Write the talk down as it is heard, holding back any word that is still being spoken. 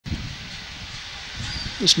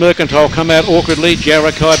This Mercantile come out awkwardly.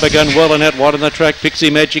 Jarakai begun well and out wide on the track.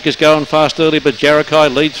 Pixie Magic is going fast early, but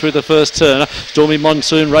Jarakai leads through the first turn. Stormy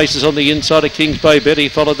Monsoon races on the inside of Kings Bay Betty,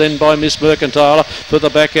 followed then by Miss Mercantile.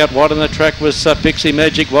 Further back out wide on the track was Pixie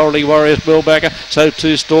Magic. Warley Warriors well backer. So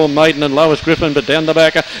too Storm Maiden and Lois Griffin, but down the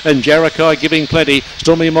backer and Jarakai giving plenty.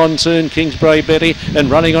 Stormy Monsoon, Kings Bay Betty,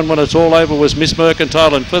 and running on when it's all over was Miss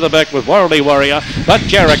Mercantile, and further back with Warley Warrior. But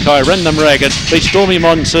Jarakai ran them ragged. Beat Stormy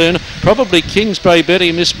Monsoon. Probably Kings Bay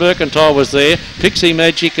Betty, Miss Mercantile was there, Pixie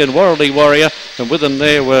Magic and Warley Warrior, and with them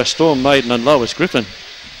there were Storm Maiden and Lois Griffin.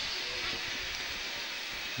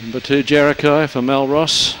 Number 2 Jarakai for Mal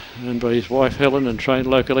Ross, and by his wife Helen and trained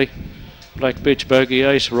locally. Black Beach Bogey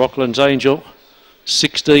Ace, Rockland's Angel,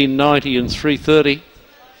 1690 and 330.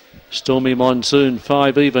 Stormy Monsoon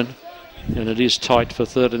 5 even, and it is tight for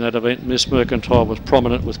third in that event. Miss Mercantile was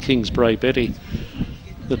prominent with Kings Bay Betty.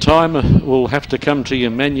 The time will have to come to you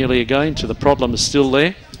manually again, so the problem is still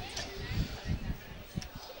there.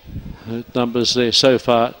 The numbers there so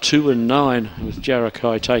far, 2 and 9, with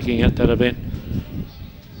Jarakai taking out that event.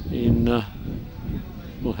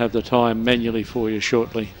 We'll have the time manually for you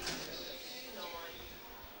shortly.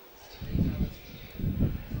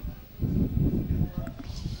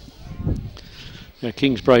 Now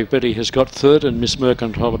Kings Bay Betty has got third and Miss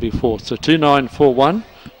Mercantile will be fourth. So 2941.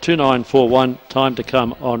 2941, time to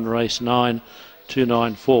come on race 9.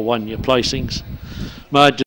 2941 your placings. Margin